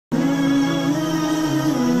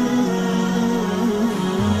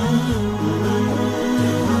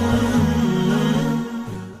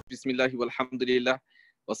Bismillah walhamdulillah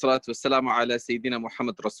wa salatu wassalamu ala Sayyidina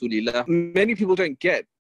Muhammad Rasulillah. Many people don't get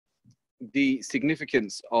the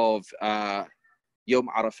significance of Yawm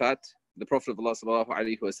Arafat. The Prophet of Allah sallallahu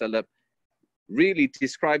alaihi wasallam really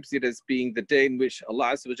describes it as being the day in which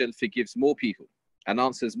Allah Azza wa Jal forgives more people and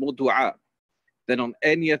answers more dua than on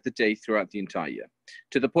any other day throughout the entire year,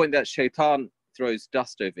 to the point that Shaitan throws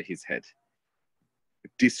dust over his head,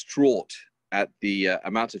 distraught at the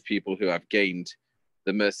amount of people who have gained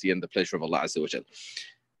the mercy and the pleasure of Allah Azza wa Jal.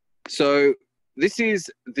 So this is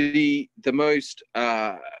the most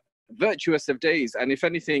virtuous of days, and if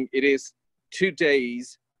anything, it is 2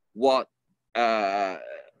 days what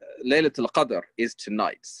Laylatul Qadr is to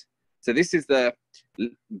nights. So this is the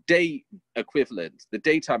day equivalent, the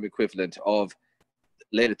daytime equivalent of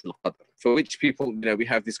Laylatul Qadr, for which people, we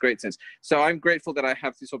have this great sense. So I'm grateful that I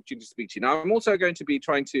have this opportunity to speak to you. Now, I'm also going to be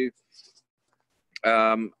trying to,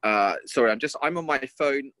 I'm on my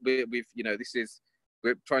phone. We're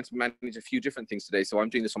trying to manage a few different things today, so I'm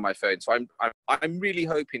doing this on my phone. So I'm really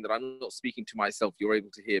hoping that I'm not speaking to myself. You're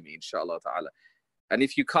able to hear me, inshallah ta'ala. And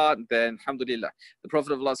if you can't, then alhamdulillah. The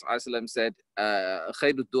Prophet of Allah said,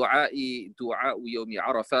 خير الدعاء دعاء يوم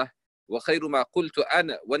عرفة وخير ما قلت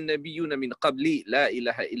أنا والنبيون من قبلي لا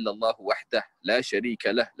إله إلا الله وحده لا شريك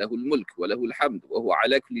له له الملك وله الحمد وهو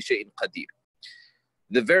على كل شيء قدير.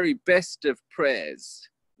 The very best of prayers,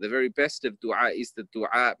 the very best of dua is the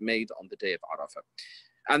dua made on the day of Arafah.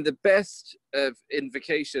 And the best of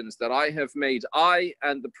invocations that I have made, I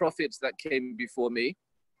and the prophets that came before me,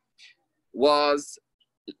 was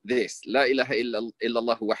this: La ilaha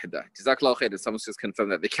illallah wahda. Jazakallahu khairan. Someone just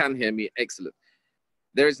confirmed that they can hear me. Excellent.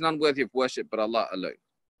 There is none worthy of worship but Allah alone.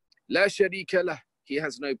 La sharika lah. He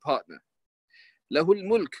has no partner. Lahul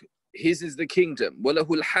mulk. His is the kingdom. Wa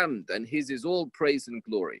lahul hamd. And his is all praise and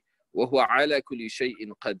glory. Wa huwa ala kulli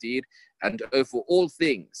shay'in qadir. And over all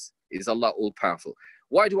things is Allah all powerful.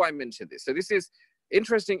 Why do I mention this? So this is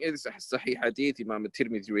interesting. It's Sahih Hadith. Imam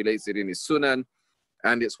al-Tirmidhi relates it in his Sunan.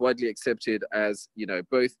 And it's widely accepted as,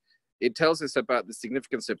 both. It tells us about the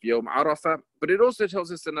significance of Yawm Arafah, but it also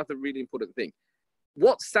tells us another really important thing.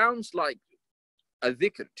 What sounds like a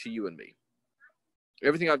dhikr to you and me?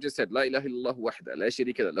 Everything I've just said, La ilaha illallah wahda, la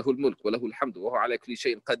sharika lah, lahul mulk, wa lahul hamdu, wa huwa ala kulli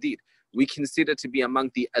shay'in qadir, we consider to be among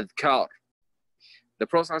the adhkar. The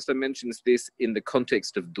Prophet mentions this in the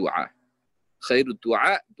context of dua. خير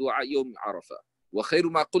الدعاء دعاء يوم عرفة وخير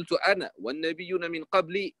ما قلت أنا والنبيون من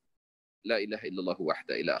قبلي La ilaha illallah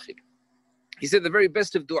wahda ila akhir. He said the very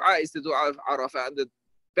best of dua is the dua of Arafah, and the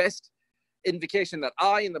best invocation that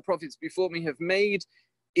I and the prophets before me have made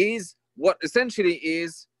is what essentially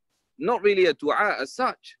is not really a dua as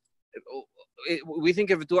such. We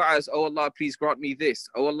think of a dua as, oh Allah, please grant me this.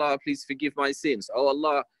 Oh Allah, please forgive my sins. Oh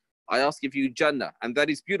Allah, I ask of you Jannah. And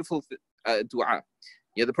that is beautiful dua.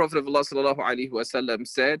 Yeah, the Prophet of Allah sallallahu alaihi wasallam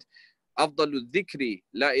said, Afdalu dhikri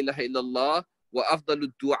la ilaha illallah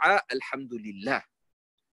وَأَفْضَلُ الدُّعَاء الْحَمْدُ لِلَّهِ.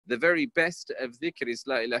 The very best of dhikr is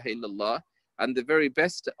La ilaha illallah, and the very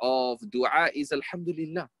best of dua is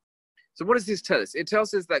Alhamdulillah. So what does this tell us? It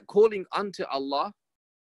tells us that calling unto Allah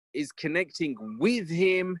is connecting with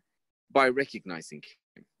Him by recognizing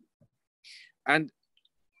Him. And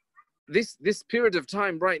this period of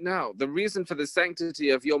time right now, the reason for the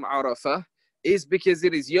sanctity of Yawm Arafah is because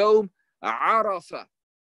it is Yawm Arafah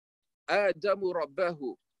Adamu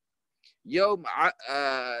Rabbahu. Yawm,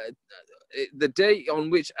 the day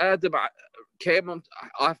on which Adam came on,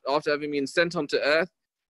 after having been sent onto earth,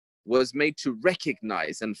 was made to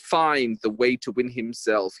recognize and find the way to win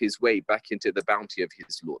himself his way back into the bounty of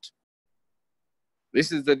his Lord.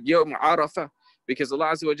 This is the Yawm Arafah, because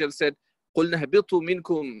Allah Azza wa Jal said, قُلْنَا هَبِطُوا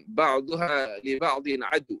مِنْكُمْ بَعْضُهَا لِبَعْضٍ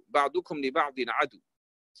عَدُوا بَعْضُكُمْ لِبَعْضٍ عَدُوا.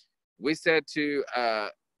 We said to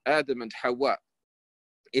Adam and Hawa,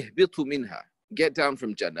 اهبطوا منها. Get down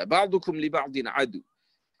from Jannah. بَعْضُكُمْ لِبَعْضٍ عَدُوا.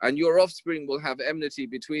 And your offspring will have enmity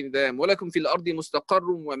between them. وَلَكُمْ فِي الْأَرْضِ مُسْتَقَرٌّ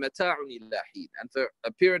وَمَتَاعٌ إِلَّا حِينٍ. And for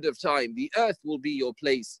a period of time, the earth will be your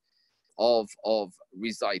place of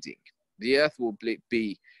residing. The earth will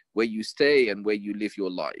be where you stay and where you live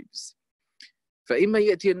your lives. فَإِمَّا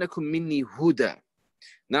يَأْتِيَنَّكُمْ مِنِّي هُدًى.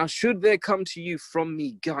 Now, should there come to you from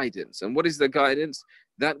me guidance? And what is the guidance?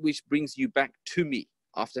 That which brings you back to me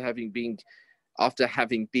after having been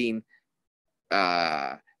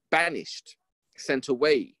banished, sent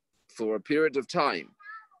away for a period of time,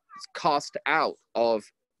 cast out of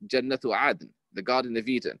Jannatu Adn, the Garden of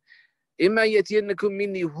Eden. إِمَّا يَتِيَنَّكُمْ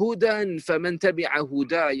مِنِّي هُدًى فَمَنْ تَبِعَ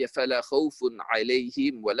هُدَايَ فَلَا خَوْفٌ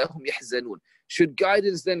عَلَيْهِمْ وَلَهُمْ يَحْزَنُونَ. Should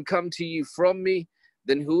guidance then come to you from me,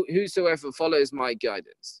 then whosoever follows my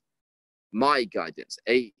guidance, my guidance,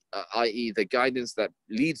 i.e. the guidance that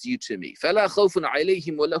leads you to me. فَلَا خَوْفٌ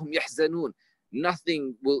عَلَيْهِمْ وَلَهُمْ يَحْزَنُونَ.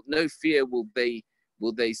 No fear will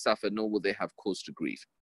they suffer, nor will they have cause to grieve.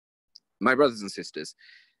 My brothers and sisters,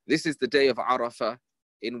 this is the day of Arafah,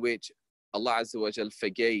 in which Allah Azza wa Jal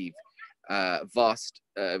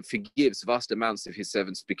forgives vast amounts of his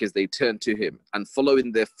servants because they turn to him and follow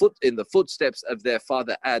in the footsteps of their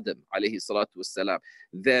father Adam alayhi salatu wassalam,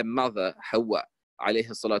 their mother Hawa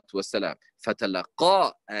alayhi salatu wassalam.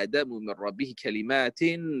 فَتَلَقَّى آدَمُ مِنْ رَبِّهِ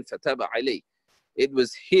كَلِمَاتٍ فَتَابَ عَلَيْهِ. It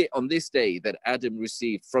was here on this day that Adam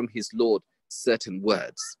received from his Lord certain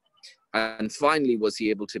words, and finally was he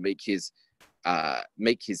able to make his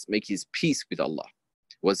peace with Allah.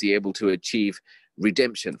 Was he able to achieve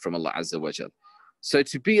redemption from Allah Azza wa Jal. So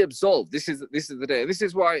to be absolved, this is the day. This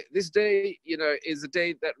is why this day, is a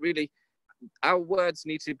day that really our words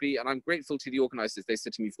need to be, and I'm grateful to the organizers. They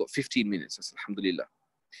said to me, you've got 15 minutes. I said, alhamdulillah.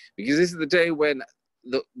 Because this is the day when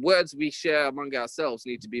the words we share among ourselves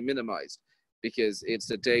need to be minimized, because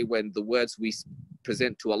it's a day when the words we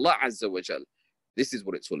present to Allah Azza wa Jal, this is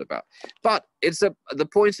what it's all about. But it's the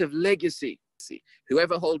point of legacy.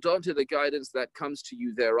 Whoever hold on to the guidance that comes to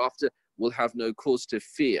you thereafter will have no cause to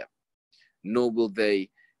fear, nor will they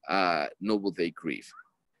grieve.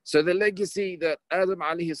 So the legacy that Adam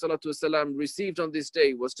alayhi salatu wasalam received on this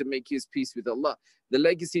day was to make his peace with Allah. The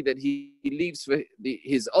legacy that he leaves for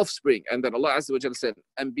his offspring, and that Allah Azza wa Jalla said,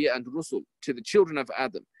 Anbiya and Rusul, to the children of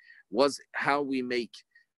Adam, was how we make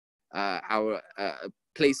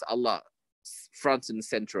place Allah front and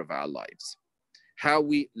center of our lives. How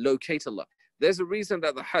we locate Allah. There's a reason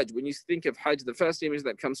that the Hajj, when you think of Hajj, the first image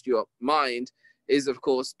that comes to your mind is, of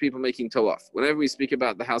course, people making tawaf. Whenever we speak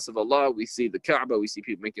about the house of Allah, we see the Kaaba, we see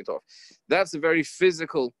people making tawaf. That's a very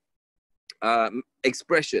physical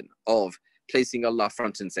expression of placing Allah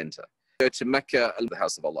front and center. Go to Mecca, the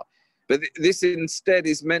house of Allah. But this instead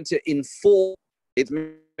is meant to inform, it's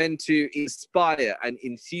meant to inspire and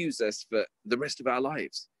enthuse us for the rest of our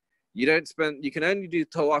lives. You can only do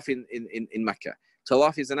tawaf in Mecca.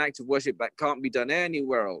 Tawaf is an act of worship that can't be done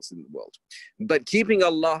anywhere else in the world. But keeping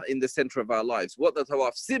Allah in the center of our lives, what the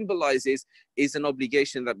tawaf symbolizes is an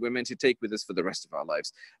obligation that we're meant to take with us for the rest of our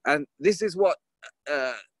lives. And this is what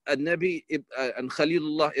Nabi and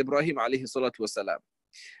Khalilullah Ibrahim alayhi salatu wasalam,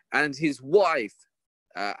 and his wife,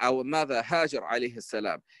 our mother Hajar alayhi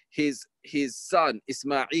salam, his son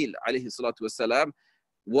Ismail alayhi salatu wasalam,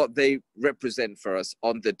 what they represent for us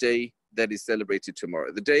on the day that is celebrated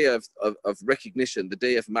tomorrow, the day of recognition, the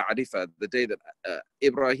day of ma'rifah, the day that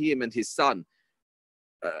Ibrahim and his son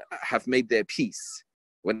have made their peace.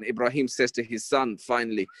 When Ibrahim says to his son,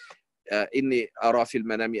 finally, inni ara fil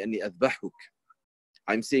manami anni adbahuk,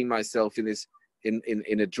 I'm seeing myself in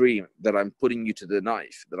a dream that I'm putting you to the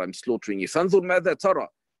knife, that I'm slaughtering you. Fanzur madha tara.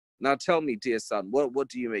 Now tell me, dear son, what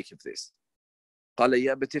do you make of this? Qala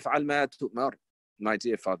ya abati if'al ma tu'mar. My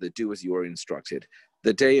dear father, do as you are instructed.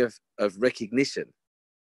 The day of recognition,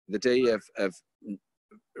 the day of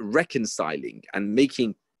reconciling and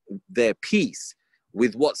making their peace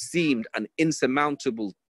with what seemed an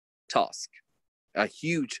insurmountable task, a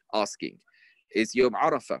huge asking, is Yom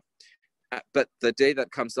Arafah. But the day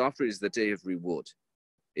that comes after is the day of reward,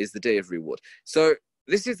 So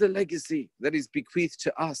this is the legacy that is bequeathed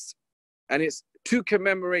to us. And it's to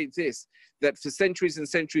commemorate this, that for centuries and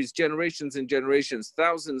centuries, generations and generations,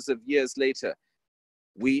 thousands of years later,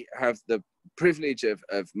 we have the privilege of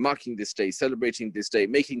marking this day, celebrating this day,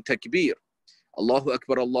 making takbir. Allahu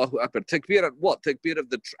Akbar, Allahu Akbar. Takbir at what? Takbir at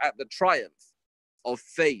the triumph of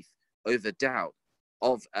faith over doubt,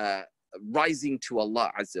 of rising to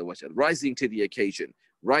Allah Azza wa Jal, rising to the occasion,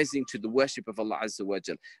 rising to the worship of Allah Azza wa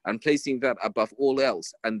Jal, and placing that above all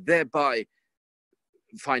else, and thereby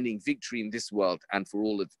finding victory in this world and for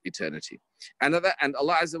all of eternity. And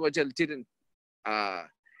Allah Azza wa Jal didn't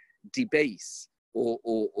debase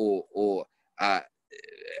or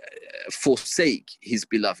forsake his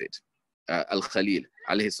beloved Al-Khalil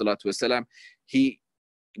alayhi salatu wasalam. He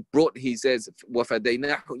says,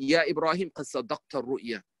 وَفَدَيْنَاهُ يَا إِبْرَاهِيمْ قَدْ صَدَقْتَ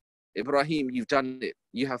الرُّؤْيَا. Ibrahim, you've done it,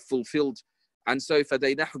 you have fulfilled. And so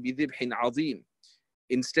فَدَيْنَاهُ بِذِبْحٍ عَظِيمٍ.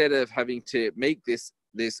 Instead of having to make this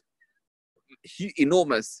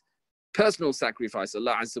enormous personal sacrifice,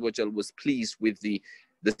 Allah Azza wa Jal was pleased with the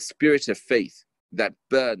spirit of faith that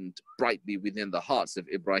burned brightly within the hearts of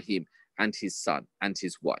Ibrahim and his son and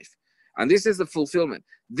his wife. And this is the fulfillment.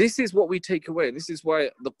 This is what we take away. And this is why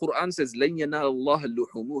the Quran says, لَن يَنَالَ اللَّهَ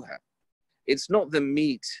لُحُومُهَا. It's not the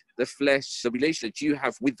meat, the flesh, the relation that you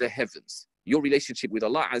have with the heavens, your relationship with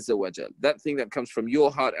Allah Azza wa Jal, that thing that comes from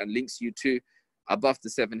your heart and links you to above the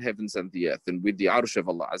seven heavens and the earth and with the arsh of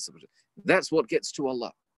Allah Azza wa Jal. That's what gets to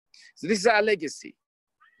Allah. So this is our legacy.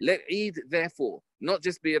 Let Eid, therefore, not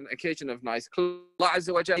just be an occasion of nice clothes. Allah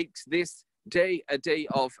Azza wa Jalla makes this day a day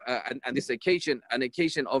of, and this occasion an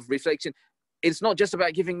occasion of reflection. It's not just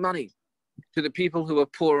about giving money to the people who are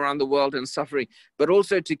poor around the world and suffering, but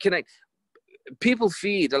also to connect. People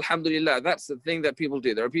feed, alhamdulillah. That's the thing that people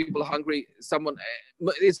do. There are people hungry.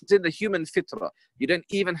 It's in the human fitrah. You don't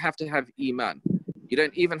even have to have iman. You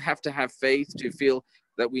don't even have to have faith to feel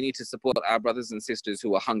that we need to support our brothers and sisters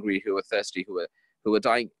who are hungry, who are thirsty, who are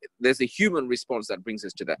dying. There's a human response that brings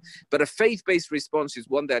us to that. But a faith-based response is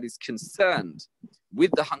one that is concerned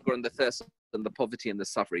with the hunger and the thirst and the poverty and the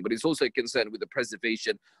suffering, but it's also concerned with the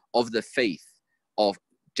preservation of the faith of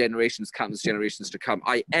generations, countless generations to come.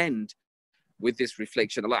 I end with this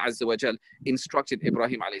reflection. Allah Azza wa Jal instructed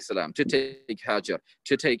Ibrahim alayhi salam to take Hajar,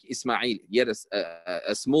 to take Ismail, yet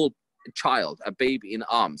a small child, a baby in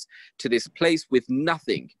arms, to this place with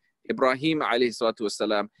nothing. Ibrahim alayhi salatu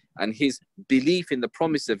wasalam, and his belief in the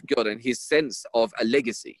promise of God and his sense of a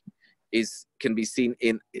legacy can be seen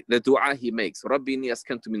in the dua he makes. Rabbi inni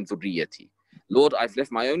askantu min dhurriyyati. Lord, I've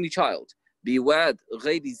left my only child, biwad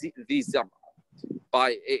ghayri dhi zar',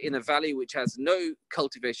 in a valley which has no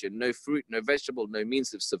cultivation, no fruit, no vegetable, no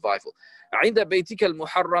means of survival. Inda baytika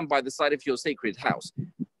al-muharram, by the side of your sacred house.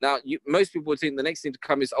 Now, most people would think the next thing to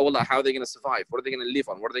come is, oh Allah, how are they going to survive? What are they going to live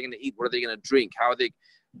on? What are they going to eat? What are they going to drink? How are they?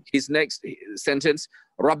 His next sentence,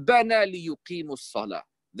 Rabbana liyuqimu as-salah.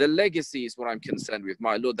 The legacy is what I'm concerned with,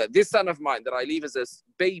 my Lord, that this son of mine that I leave as a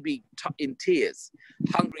baby in tears,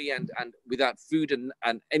 hungry and without food and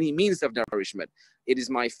any means of nourishment, it is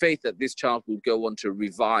my faith that this child will go on to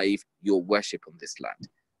revive your worship on this land.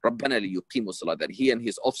 Rabbana liyuqimu as-salah, that he and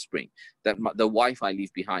his offspring, that the wife I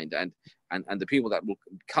leave behind and the people that will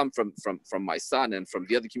come from my son and from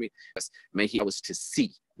the other community, may he allow us to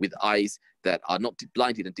see with eyes that are not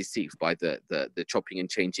blinded and deceived by the chopping and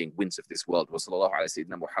changing winds of this world. Wa sallallahu ala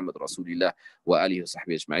sayyidina Muhammad Rasulillah wa alihi wa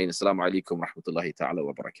sahbihi ajma'in. Assalamu alaikum wa rahmatullahi ta'ala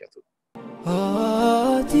wa barakatuh.